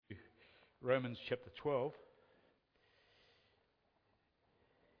Romans chapter 12.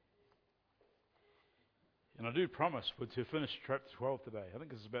 And I do promise to finish chapter 12 today. I think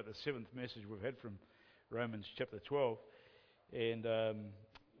this is about the 7th message we've had from Romans chapter 12. And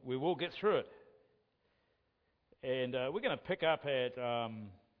we will get through it. And we're going to pick up at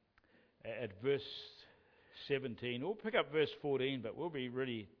verse 17. We'll pick up verse 14, but we'll be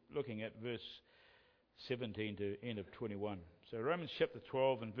really looking at verse 17 to end of 21. So Romans chapter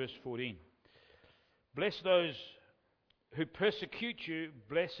 12 and verse 14. Bless those who persecute you,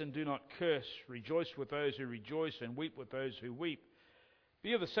 bless and do not curse. Rejoice with those who rejoice and weep with those who weep.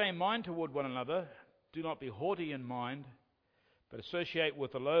 Be of the same mind toward one another. Do not be haughty in mind, but associate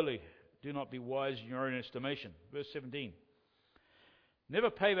with the lowly. Do not be wise in your own estimation. Verse 17. Never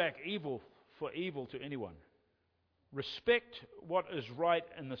pay back evil for evil to anyone. Respect what is right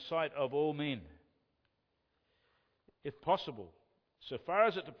in the sight of all men. If possible, so far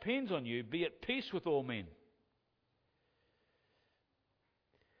as it depends on you, be at peace with all men.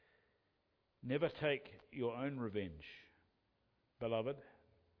 Never take your own revenge, beloved,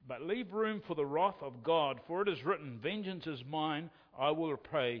 but leave room for the wrath of God, for it is written, vengeance is mine, I will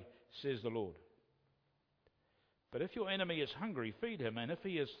repay, says the Lord. But if your enemy is hungry, feed him, and if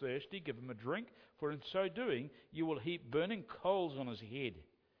he is thirsty, give him a drink, for in so doing you will heap burning coals on his head.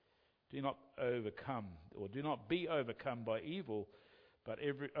 Do not be overcome by evil, but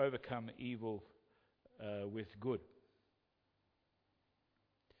overcome evil with good.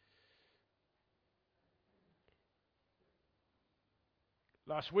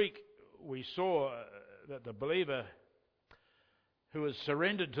 Last week we saw that the believer who has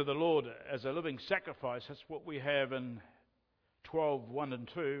surrendered to the Lord as a living sacrifice, that's what we have in 12:1 and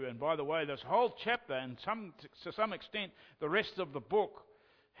 2. And by the way, this whole chapter, and to some extent the rest of the book,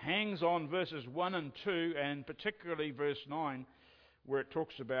 hangs on verses 1 and 2, and particularly verse 9, where it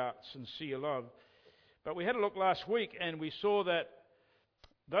talks about sincere love. But we had a look last week, and we saw that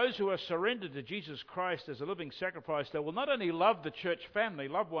those who are surrendered to Jesus Christ as a living sacrifice, they will not only love the church family,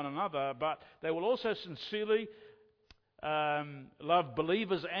 love one another, but they will also sincerely love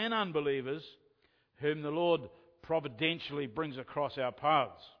believers and unbelievers whom the Lord providentially brings across our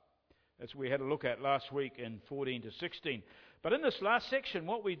paths. That's what we had a look at last week in 14 to 16. But in this last section,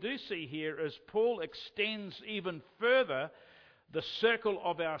 what we do see here is Paul extends even further the circle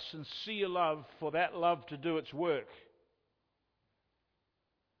of our sincere love for that love to do its work.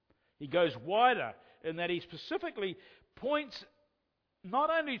 He goes wider in that he specifically points not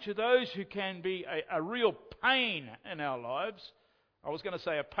only to those who can be a real pain in our lives. I was going to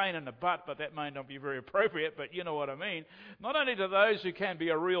say a pain in the butt, but that may not be very appropriate, but you know what I mean. Not only to those who can be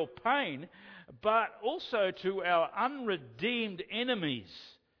a real pain, but also to our unredeemed enemies.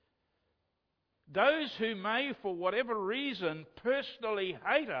 Those who may, for whatever reason, personally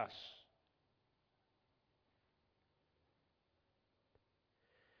hate us.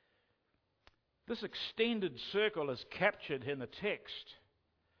 This extended circle is captured in the text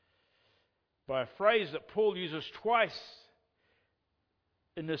by a phrase that Paul uses twice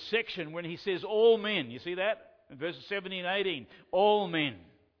in this section when he says all men. You see that? In verses 17 and 18. All men.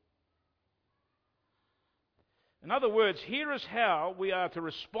 In other words, here is how we are to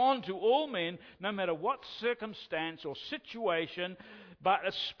respond to all men, no matter what circumstance or situation, but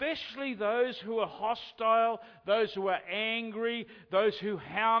especially those who are hostile, those who are angry, those who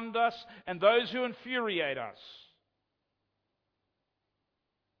hound us, and those who infuriate us.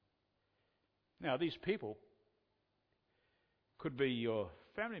 Now, these people could be your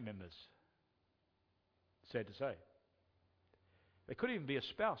family members, sad to say. They could even be a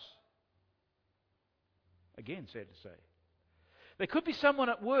spouse. Again, sad to say. They could be someone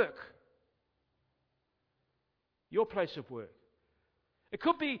at work, your place of work. It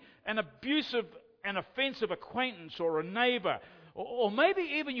could be an abusive and offensive acquaintance or a neighbour, or maybe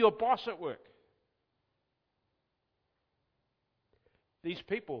even your boss at work. These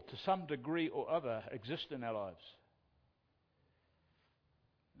people, to some degree or other, exist in our lives.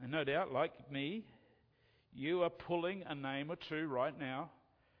 And no doubt, like me, you are pulling a name or two right now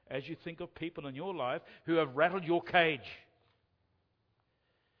as you think of people in your life who have rattled your cage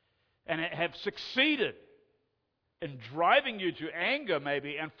and have succeeded in driving you to anger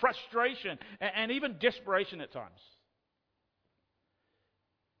maybe, and frustration, and even desperation at times.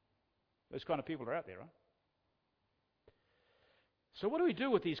 Those kind of people are out there, right? So what do we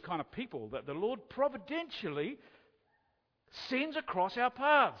do with these kind of people that the Lord providentially sends across our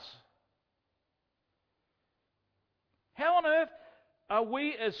paths? How on earth are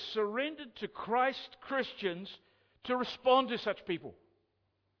we as surrendered to Christ Christians to respond to such people?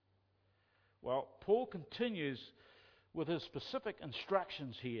 Well, Paul continues with his specific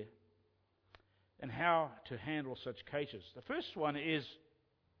instructions here and how to handle such cases. The first one is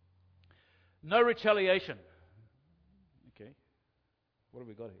no retaliation. Okay, what have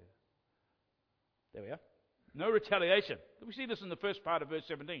we got here? There we are. No retaliation. We see this in the first part of verse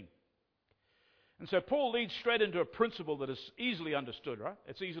 17. And so Paul leads straight into a principle that is easily understood, right?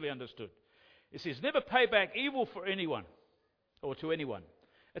 It's easily understood. It says, never pay back evil for anyone or to anyone.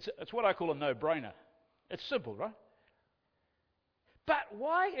 It's what I call a no-brainer. It's simple, right? But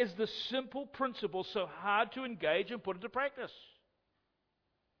why is this simple principle so hard to engage and put into practice?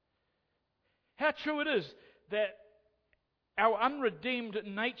 How true it is that our unredeemed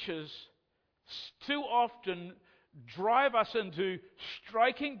natures too often drive us into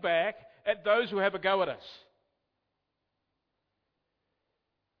striking back at those who have a go at us.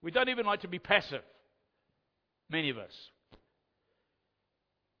 We don't even like to be passive, many of us.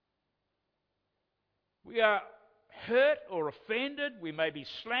 We are hurt or offended, we may be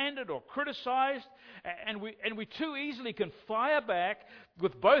slandered or criticized, and we too easily can fire back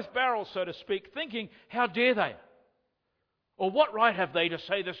with both barrels, so to speak, thinking, how dare they? Or what right have they to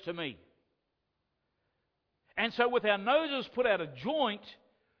say this to me? And so with our noses put out of joint,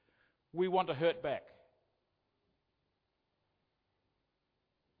 we want to hurt back.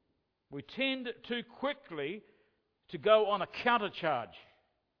 We tend too quickly to go on a countercharge.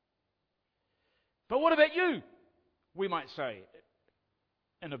 But what about you? We might say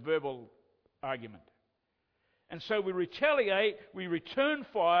in a verbal argument. And so we retaliate, we return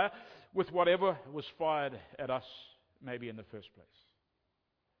fire with whatever was fired at us, maybe in the first place.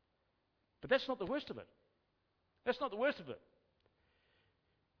 But that's not the worst of it. That's not the worst of it.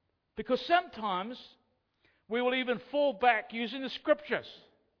 Because sometimes we will even fall back using the scriptures.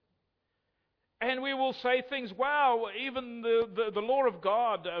 And we will say things, wow, even the law of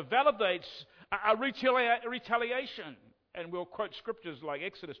God validates a retaliation. And we'll quote scriptures like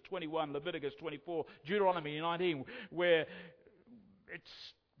Exodus 21, Leviticus 24, Deuteronomy 19, where it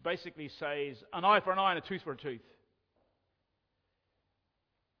basically says an eye for an eye and a tooth for a tooth.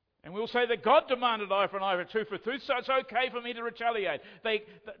 And we'll say that God demanded eye for an eye and a tooth for a tooth, so it's okay for me to retaliate.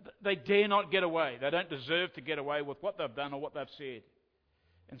 They dare not get away. They don't deserve to get away with what they've done or what they've said.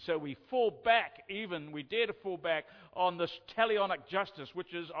 And so we fall back, we dare to fall back on this talionic justice,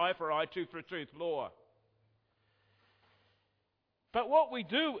 which is eye for eye, tooth for tooth law. But what we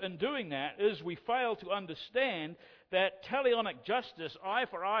do in doing that is we fail to understand that talionic justice, eye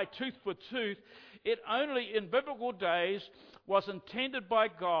for eye, tooth for tooth, it only in biblical days was intended by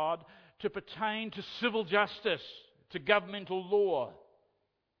God to pertain to civil justice, to governmental law.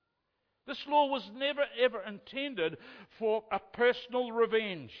 This law was never ever intended for a personal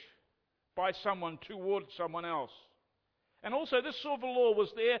revenge by someone toward someone else. And also this civil law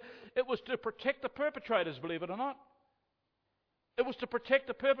was there, it was to protect the perpetrators, believe it or not. It was to protect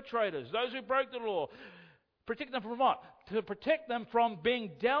the perpetrators, those who broke the law. Protect them from what? To protect them from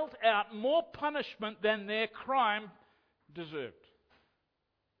being dealt out more punishment than their crime deserved.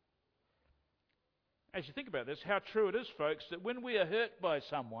 As you think about this, how true it is, folks, that when we are hurt by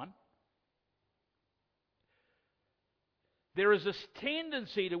someone, there is this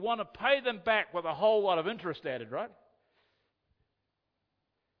tendency to want to pay them back with a whole lot of interest added, right?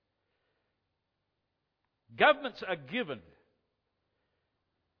 Governments are given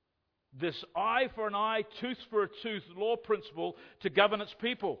this eye for an eye, tooth for a tooth law principle to govern its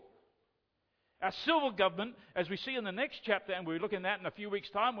people. Our civil government, as we see in the next chapter, and we're looking at that in a few weeks'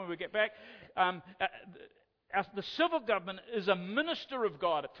 time when we get back, the civil government is a minister of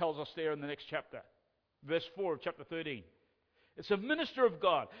God, it tells us there in the next chapter, verse 4 of chapter 13. It's a minister of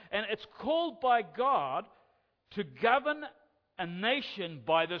God, and it's called by God to govern a nation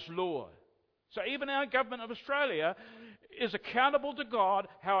by this law. So even our government of Australia is accountable to God,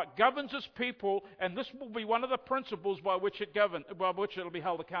 how it governs its people, and this will be one of the principles by which it'll be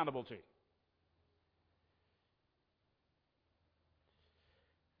held accountable to.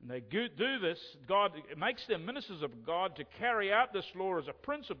 And they do this, God makes them ministers of God to carry out this law as a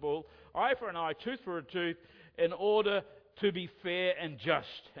principle, eye for an eye, tooth for a tooth, in order to be fair and just,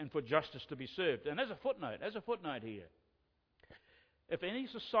 and for justice to be served. And as a footnote here, if any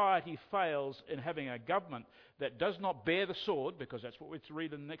society fails in having a government that does not bear the sword, because that's what we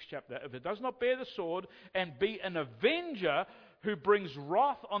read in the next chapter, if it does not bear the sword and be an avenger who brings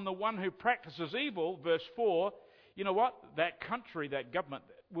wrath on the one who practices evil, verse 4, you know what? That country, that government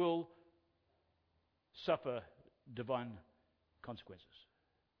will suffer divine consequences.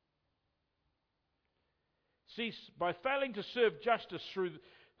 See, by failing to serve justice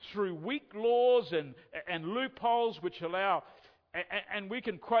through weak laws and loopholes which allow and we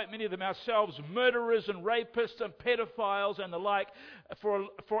can quote many of them ourselves, murderers and rapists and pedophiles and the like, for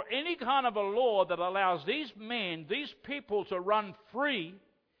any kind of a law that allows these men, these people to run free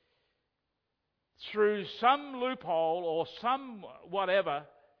through some loophole or some whatever,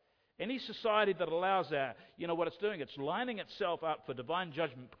 any society that allows that, you know what it's doing? It's lining itself up for divine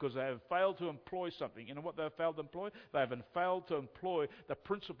judgment because they have failed to employ something. You know what they've failed to employ? They have failed to employ the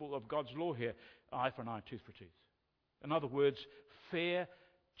principle of God's law here, eye for an eye, tooth for tooth. In other words, fair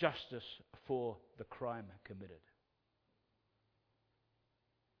justice for the crime committed.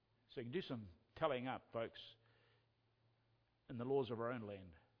 So you can do some tallying up, folks, in the laws of our own land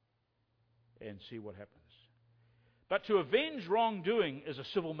and see what happens. But to avenge wrongdoing is a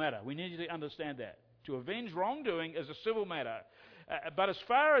civil matter. We need to understand that. To avenge wrongdoing is a civil matter. But as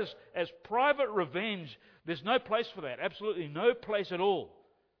far as private revenge, there's no place for that. Absolutely no place at all.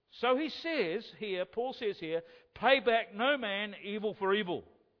 So he says here, Paul says here, pay back no man evil for evil.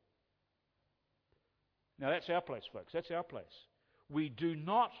 Now that's our place, folks. That's our place. We do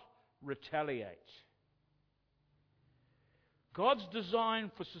not retaliate. God's design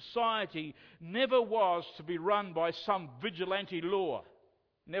for society never was to be run by some vigilante law.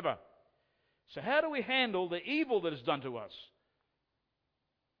 Never. So how do we handle the evil that is done to us?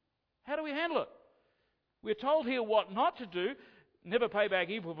 How do we handle it? We're told here what not to do. Never pay back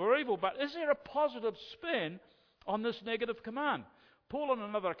evil for evil. But is there a positive spin on this negative command? Paul on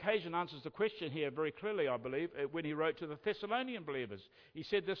another occasion answers the question here very clearly, I believe, when he wrote to the Thessalonian believers. He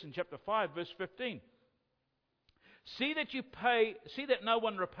said this in chapter 5, verse 15. See that no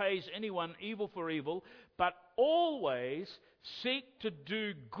one repays anyone evil for evil, but always seek to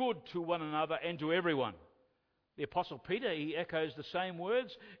do good to one another and to everyone. The Apostle Peter, he echoes the same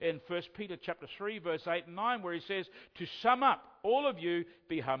words in 1 Peter chapter 3, verse 8 and 9, where he says, to sum up, all of you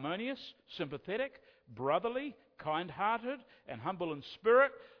be harmonious, sympathetic, brotherly, kind-hearted, and humble in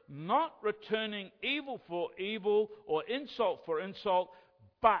spirit, not returning evil for evil or insult for insult,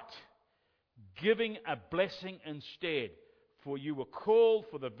 but giving a blessing instead, for you were called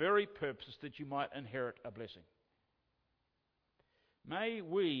for the very purpose that you might inherit a blessing. May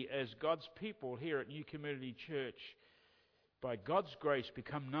we, as God's people here at New Community Church, by God's grace,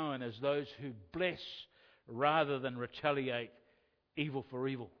 become known as those who bless rather than retaliate evil for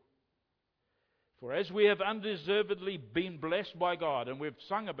evil. For as we have undeservedly been blessed by God, and we've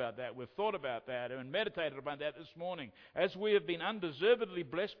sung about that, we've thought about that, and meditated about that this morning, as we have been undeservedly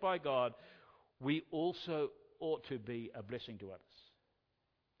blessed by God, we also ought to be a blessing to others.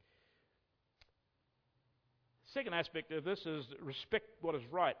 Second aspect of this is respect what is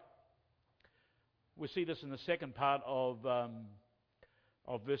right. We see this in the second part of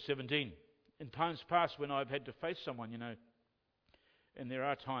verse 17. In times past when I've had to face someone, and there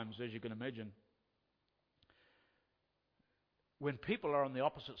are times, as you can imagine, when people are on the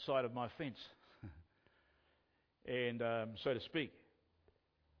opposite side of my fence, and so to speak.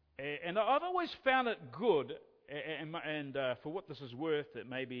 And I've always found it good, and for what this is worth, it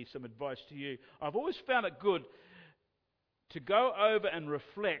may be some advice to you, I've always found it good to go over and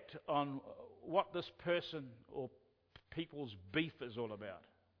reflect on what this person or people's beef is all about.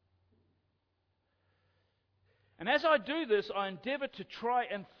 And as I do this, I endeavour to try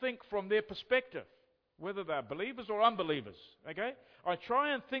and think from their perspective, whether they're believers or unbelievers, okay? I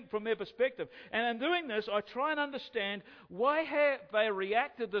try and think from their perspective. And in doing this, I try and understand why have they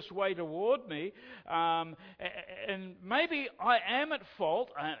reacted this way toward me, and maybe I am at fault.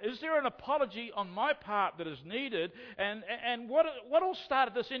 Is there an apology on my part that is needed? And what all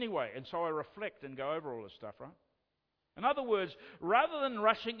started this anyway? And so I reflect and go over all this stuff, right? In other words, rather than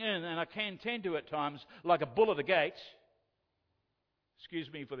rushing in, and I can tend to at times, like a bull at the gates,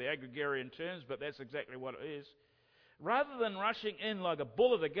 excuse me for the agrarian terms, but that's exactly what it is. Rather than rushing in like a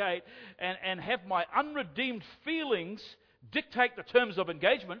bull at the gate and have my unredeemed feelings dictate the terms of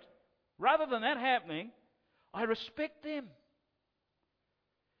engagement, rather than that happening, I respect them.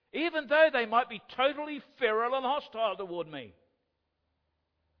 Even though they might be totally feral and hostile toward me.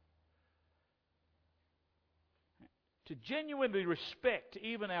 To genuinely respect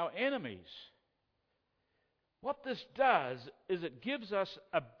even our enemies, what this does is it gives us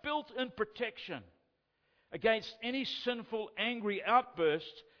a built-in protection against any sinful, angry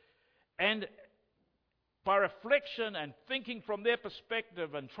outburst, and by reflection and thinking from their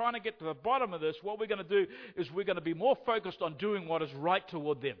perspective and trying to get to the bottom of this, what we're going to do is we're going to be more focused on doing what is right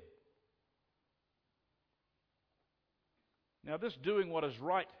toward them. Now, this doing what is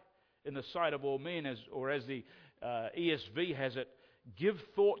right in the sight of all men, as the ESV has it, give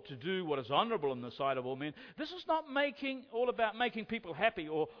thought to do what is honourable in the sight of all men. This is not all about making people happy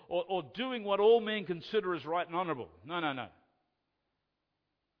or doing what all men consider as right and honourable. No.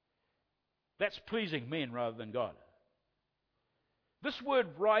 That's pleasing men rather than God. This word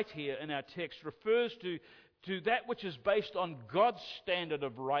right here in our text refers to that which is based on God's standard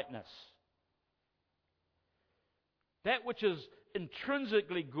of rightness. That which is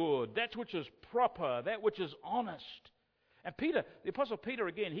intrinsically good, that which is proper, that which is honest. And Peter, the Apostle Peter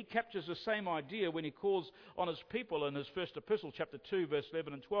again, he captures the same idea when he calls on his people in his first epistle, chapter 2, verse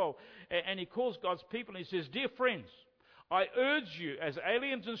 11 and 12. And he calls God's people and he says, "Dear friends, I urge you as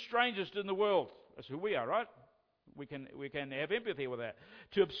aliens and strangers in the world," that's who we are, right? We can have empathy with that.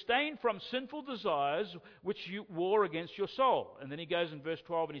 "To abstain from sinful desires which you war against your soul." And then he goes in verse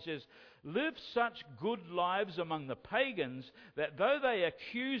 12 and he says, "Live such good lives among the pagans that though they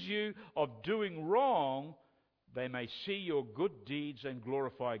accuse you of doing wrong, they may see your good deeds and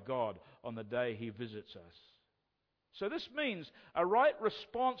glorify God on the day He visits us." So this means a right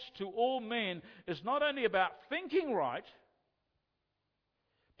response to all men is not only about thinking right,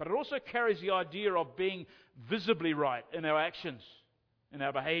 but it also carries the idea of being visibly right in our actions, in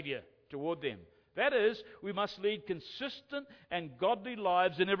our behavior toward them. That is, we must lead consistent and godly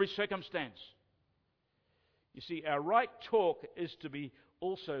lives in every circumstance. You see, our right talk is to be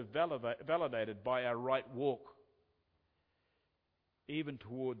also validated by our right walk, even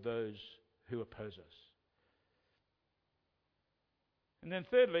toward those who oppose us. And then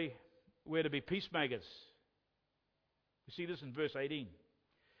thirdly, we're to be peacemakers. You see this in verse 18.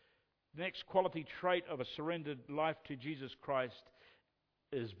 The next quality trait of a surrendered life to Jesus Christ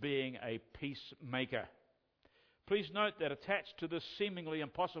is being a peacemaker. Please note that attached to this seemingly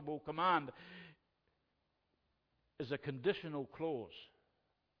impossible command is a conditional clause.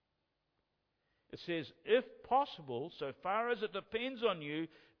 It says, "If possible, so far as it depends on you,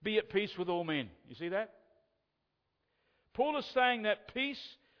 be at peace with all men." You see that? Paul is saying that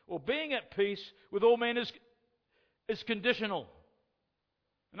peace, or being at peace with all men, is conditional.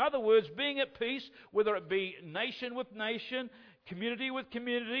 In other words, being at peace, whether it be nation with nation, community with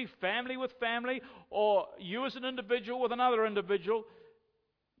community, family with family, or you as an individual with another individual,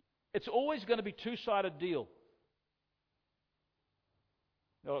 it's always going to be a two-sided deal.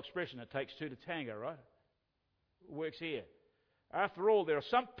 The old expression, it takes two to tango, right? It works here. After all, there are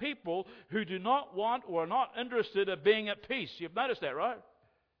some people who do not want or are not interested in being at peace. You've noticed that, right?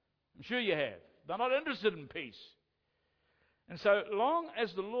 I'm sure you have. They're not interested in peace. And so long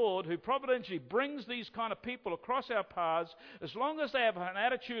as the Lord, who providentially brings these kind of people across our paths, as long as they have an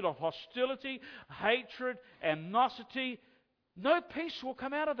attitude of hostility, hatred, animosity, no peace will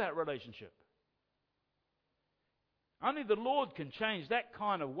come out of that relationship. Only the Lord can change that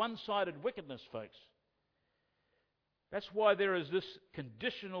kind of one-sided wickedness, folks. That's why there is this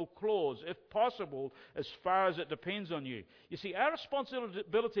conditional clause, if possible, as far as it depends on you. You see, our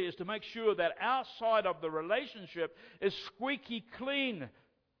responsibility is to make sure that our side of the relationship is squeaky clean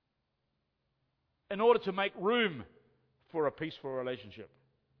in order to make room for a peaceful relationship.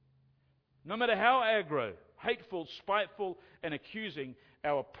 No matter how aggro, hateful, spiteful, and accusing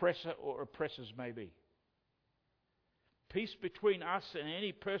our oppressor or oppressors may be. Peace between us and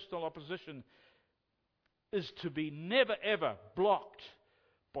any personal opposition is to be never ever blocked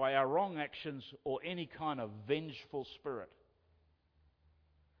by our wrong actions or any kind of vengeful spirit.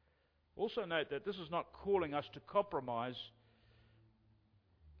 Also note that this is not calling us to compromise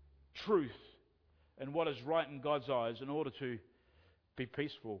truth and what is right in God's eyes in order to be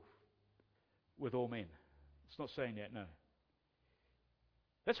peaceful with all men. It's not saying that, no.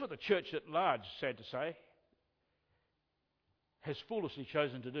 That's what the church at large, sad to say, has foolishly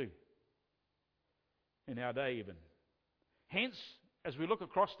chosen to do. In our day even. Hence, as we look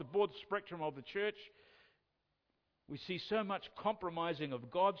across the broad spectrum of the church, we see so much compromising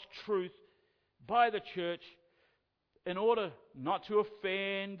of God's truth by the church in order not to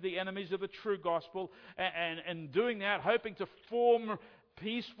offend the enemies of the true gospel, and doing that, hoping to form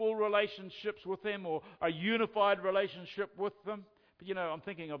peaceful relationships with them or a unified relationship with them. But you know, I'm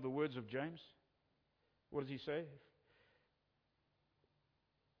thinking of the words of James. What does he say?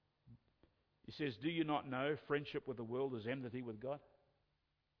 He says, "Do you not know friendship with the world is enmity with God?"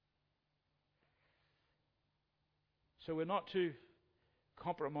 So we're not to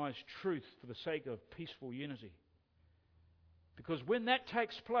compromise truth for the sake of peaceful unity. Because when that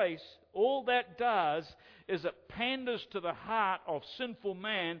takes place, all that does is it panders to the heart of sinful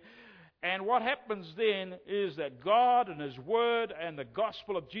man. And what happens then is that God and His Word and the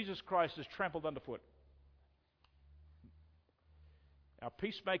gospel of Jesus Christ is trampled underfoot. Our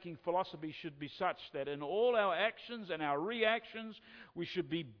peacemaking philosophy should be such that in all our actions and our reactions, we should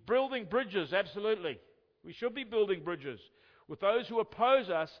be building bridges, absolutely. We should be building bridges with those who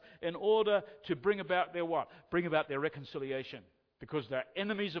oppose us in order to bring about their what? Bring about their reconciliation. Because they're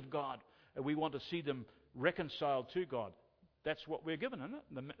enemies of God. and we want to see them reconciled to God. That's what we're given, isn't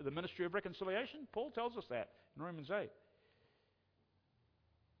it? The ministry of reconciliation. Paul tells us that in Romans 8.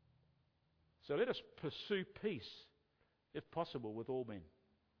 So let us pursue peace, if possible, with all men.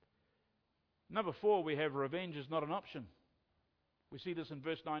 Number 4, we have revenge is not an option. We see this in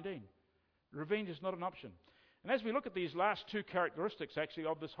verse 19. Revenge is not an option. And as we look at these last two characteristics, actually,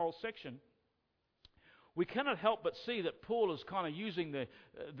 of this whole section, we cannot help but see that Paul is kind of using the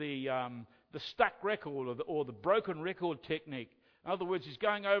stuck record or the broken record technique. In other words, he's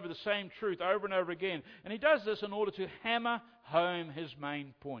going over the same truth over and over again. And he does this in order to hammer home his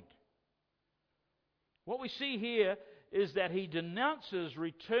main point. What we see here is that he denounces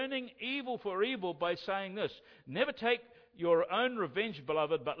returning evil for evil by saying this: never take your own revenge,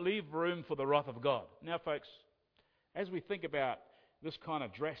 beloved, but leave room for the wrath of God. Now, folks, as we think about this kind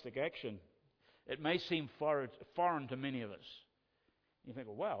of drastic action, it may seem foreign to many of us. You think,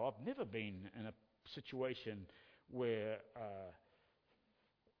 well, wow, I've never been in a situation where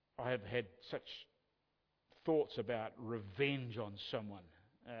I have had such thoughts about revenge on someone.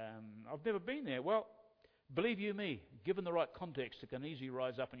 I've never been there. Well, believe you me, given the right context, it can easily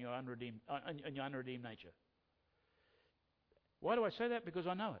rise up in your unredeemed nature. Why do I say that? Because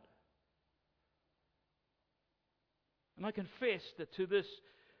I know it. And I confess that to this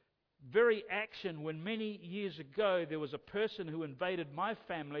very action, when many years ago there was a person who invaded my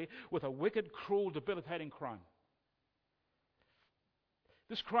family with a wicked, cruel, debilitating crime.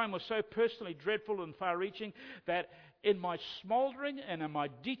 This crime was so personally dreadful and far-reaching that in my smouldering and in my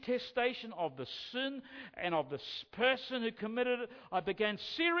detestation of the sin and of this person who committed it, I began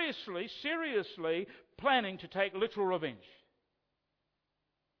seriously planning to take literal revenge.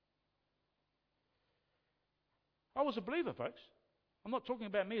 I was a believer, folks. I'm not talking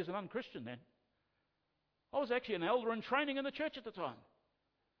about me as an unchristian then. I was actually an elder in training in the church at the time.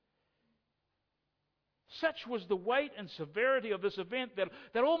 Such was the weight and severity of this event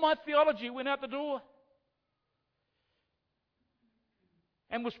that all my theology went out the door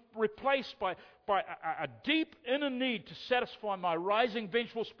and was replaced by a deep inner need to satisfy my rising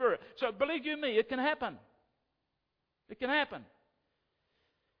vengeful spirit. So believe you me, it can happen. It can happen.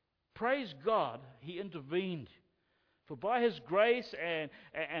 Praise God, He intervened. For by His grace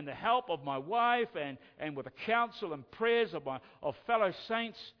and the help of my wife and with the counsel and prayers of fellow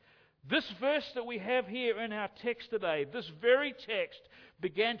saints, this verse that we have here in our text today, this very text,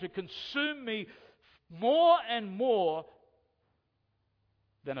 began to consume me more and more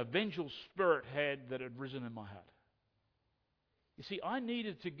than a vengeful spirit that had risen in my heart. You see, I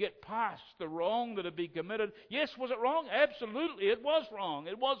needed to get past the wrong that had been committed. Yes, was it wrong? Absolutely, it was wrong.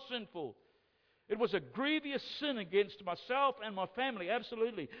 It was sinful. It was a grievous sin against myself and my family,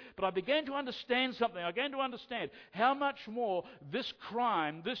 absolutely. But I began to understand something. I began to understand how much more this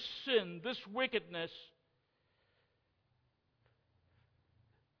crime, this sin, this wickedness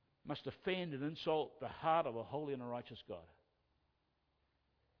must offend and insult the heart of a holy and a righteous God.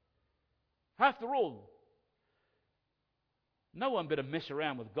 After all, no one better mess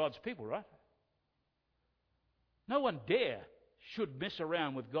around with God's people, right? No one should mess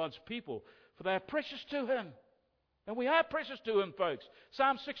around with God's people, for they are precious to Him. And we are precious to Him, folks.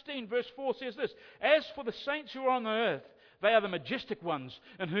 Psalm 16 verse 4 says this: as for the saints who are on the earth, they are the majestic ones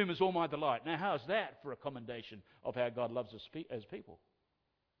in whom is all my delight. Now, how is that for a commendation of how God loves us as people?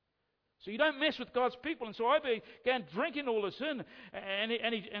 So you don't mess with God's people. And so I began drinking all this in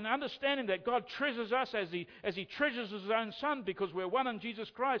and understanding that God treasures us as He treasures His own Son, because we're one in Jesus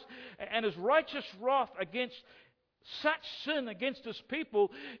Christ. And His righteous wrath against such sin against His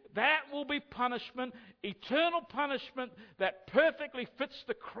people, that will be punishment, eternal punishment that perfectly fits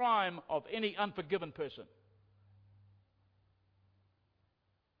the crime of any unforgiven person.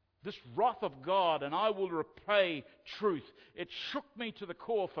 This wrath of God, and I will repay truth. It shook me to the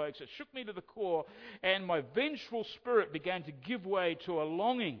core, folks. It shook me to the core, and my vengeful spirit began to give way to a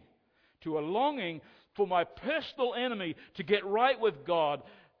longing for my personal enemy to get right with God,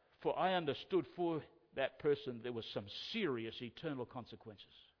 for I understood for that person there was some serious eternal consequences.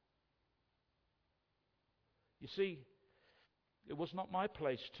 You see, it was not my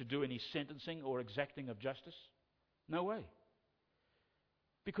place to do any sentencing or exacting of justice. No way.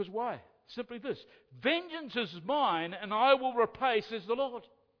 Because why? Simply this: vengeance is mine and I will repay, says the Lord.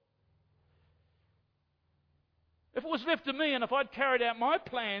 If it was left to me and if I'd carried out my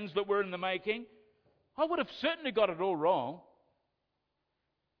plans that were in the making, I would have certainly got it all wrong.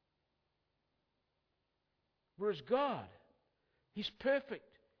 Whereas God, He's perfect,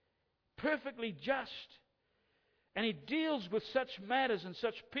 perfectly just, and He deals with such matters and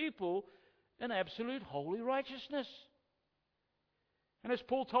such people in absolute holy righteousness. And as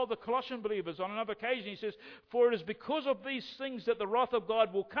Paul told the Colossian believers on another occasion, he says, "For it is because of these things that the wrath of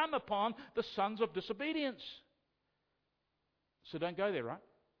God will come upon the sons of disobedience." So don't go there, right?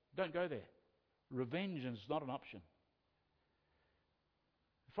 Don't go there. Revenge is not an option.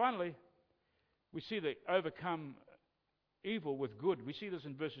 Finally, we see that overcome evil with good. We see this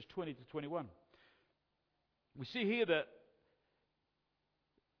in verses 20 to 21. We see here that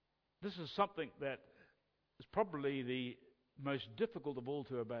this is something that is probably the most difficult of all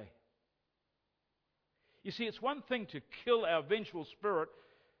to obey. You see, it's one thing to kill our vengeful spirit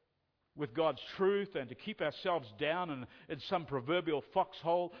with God's truth and to keep ourselves down in some proverbial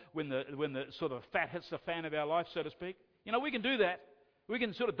foxhole when the sort of fat hits the fan of our life, so to speak. You know, we can do that. We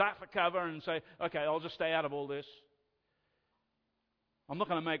can sort of duck for cover and say, okay, I'll just stay out of all this. I'm not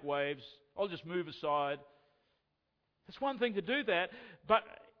going to make waves. I'll just move aside. It's one thing to do that, but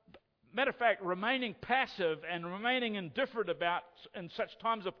matter of fact, remaining passive and remaining indifferent about in such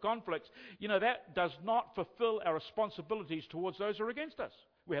times of conflicts, you know, that does not fulfill our responsibilities towards those who are against us.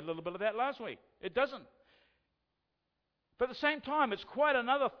 We had a little bit of that last week. It doesn't. But at the same time, it's quite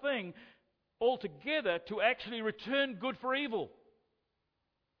another thing altogether to actually return good for evil.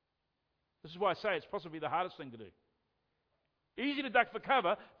 This is why I say it's possibly the hardest thing to do. Easy to duck for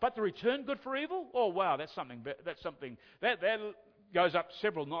cover, but to return good for evil? Oh wow, that's something that goes up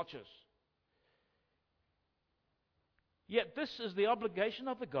several notches. Yet this is the obligation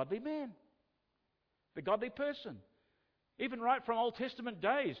of the godly man, the godly person. Even right from Old Testament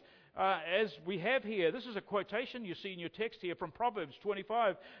days, as we have here, this is a quotation you see in your text here from Proverbs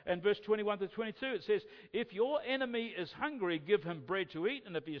 25 and verse 21 to 22. It says, "If your enemy is hungry, give him bread to eat,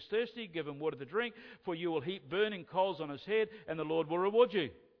 and if he is thirsty, give him water to drink, for you will heap burning coals on his head, and the Lord will reward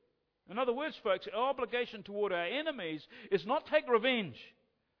you." In other words, folks, our obligation toward our enemies is not take revenge,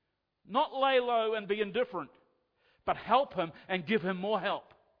 not lay low and be indifferent, but help him and give him more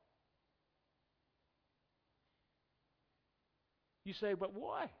help. You say, but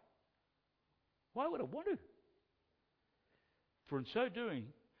why? Why would I want to? For in so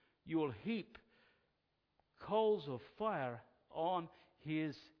doing, you will heap coals of fire on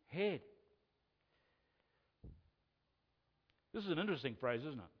his head. This is an interesting phrase,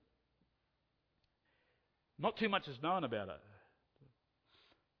 isn't it? Not too much is known about it.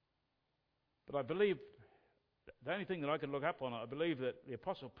 But I believe, the only thing that I can look up on it, I believe that the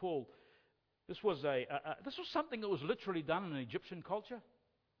Apostle Paul, this was something that was literally done in Egyptian culture.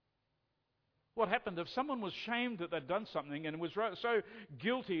 What happened if someone was shamed that they'd done something and was so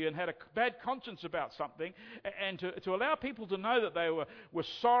guilty and had a bad conscience about something, and to allow people to know that they were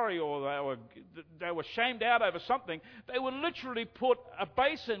sorry or they were shamed out over something, they would literally put a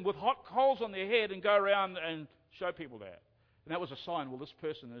basin with hot coals on their head and go around and show people that. And that was a sign, well, this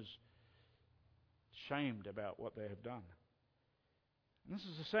person is shamed about what they have done. And this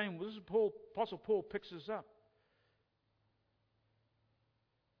is the same. This is Apostle Paul picks this up.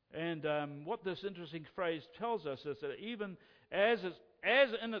 And what this interesting phrase tells us is that even as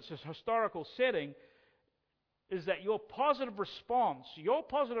in its historical setting, is that your positive response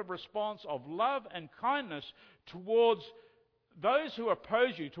of love and kindness towards those who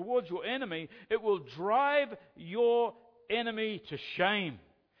oppose you, towards your enemy, it will drive your enemy to shame.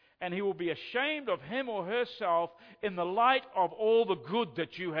 And he will be ashamed of him or herself in the light of all the good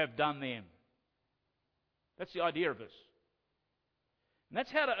that you have done them. That's the idea of this. And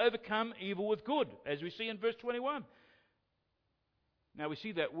that's how to overcome evil with good, as we see in verse 21. Now we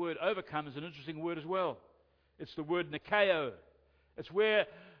see that word overcome is an interesting word as well. It's the word nikeo. It's where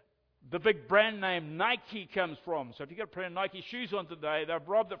the big brand name Nike comes from. So if you've got a pair of Nike shoes on today, they've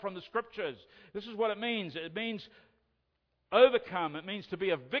robbed it from the scriptures. This is what it means. It means overcome. It means to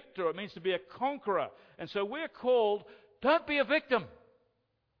be a victor. It means to be a conqueror. And so we're called, don't be a victim,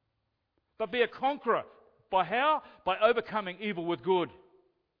 but be a conqueror. By how? By overcoming evil with good.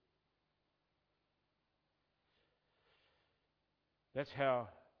 That's how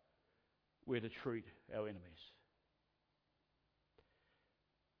we're to treat our enemies.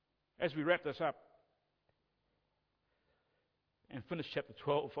 As we wrap this up and finish chapter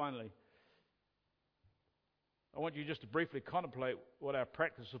 12 finally, I want you just to briefly contemplate what our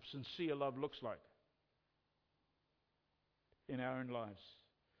practice of sincere love looks like in our own lives.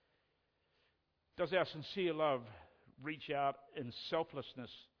 Does our sincere love reach out in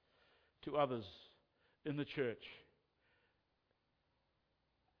selflessness to others in the church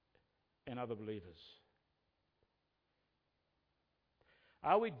and other believers?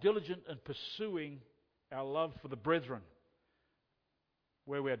 Are we diligent in pursuing our love for the brethren,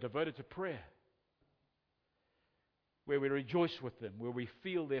 where we are devoted to prayer, where we rejoice with them, where we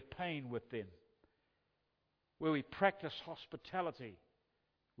feel their pain with them, where we practice hospitality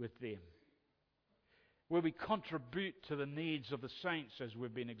with them, where we contribute to the needs of the saints as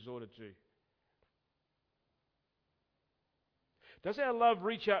we've been exhorted to? Does our love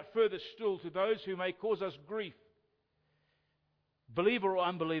reach out further still to those who may cause us grief, believer or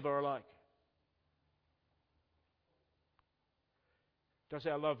unbeliever alike? Does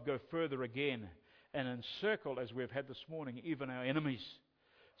our love go further again and encircle, as we've had this morning, even our enemies,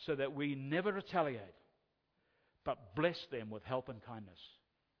 so that we never retaliate, but bless them with help and kindness?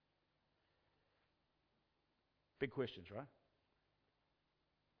 Big questions, right?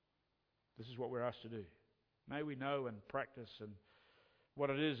 This is what we're asked to do. May we know and practice and what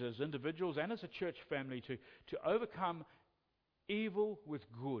it is as individuals and as a church family to overcome evil with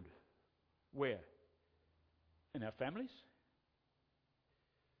good. Where? In our families?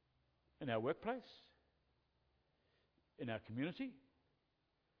 In our workplace? In our community?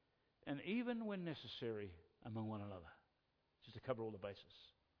 And even when necessary, among one another. Just to cover all the bases.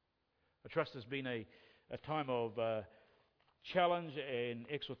 I trust there's been a time of challenge and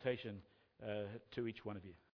exhortation to each one of you.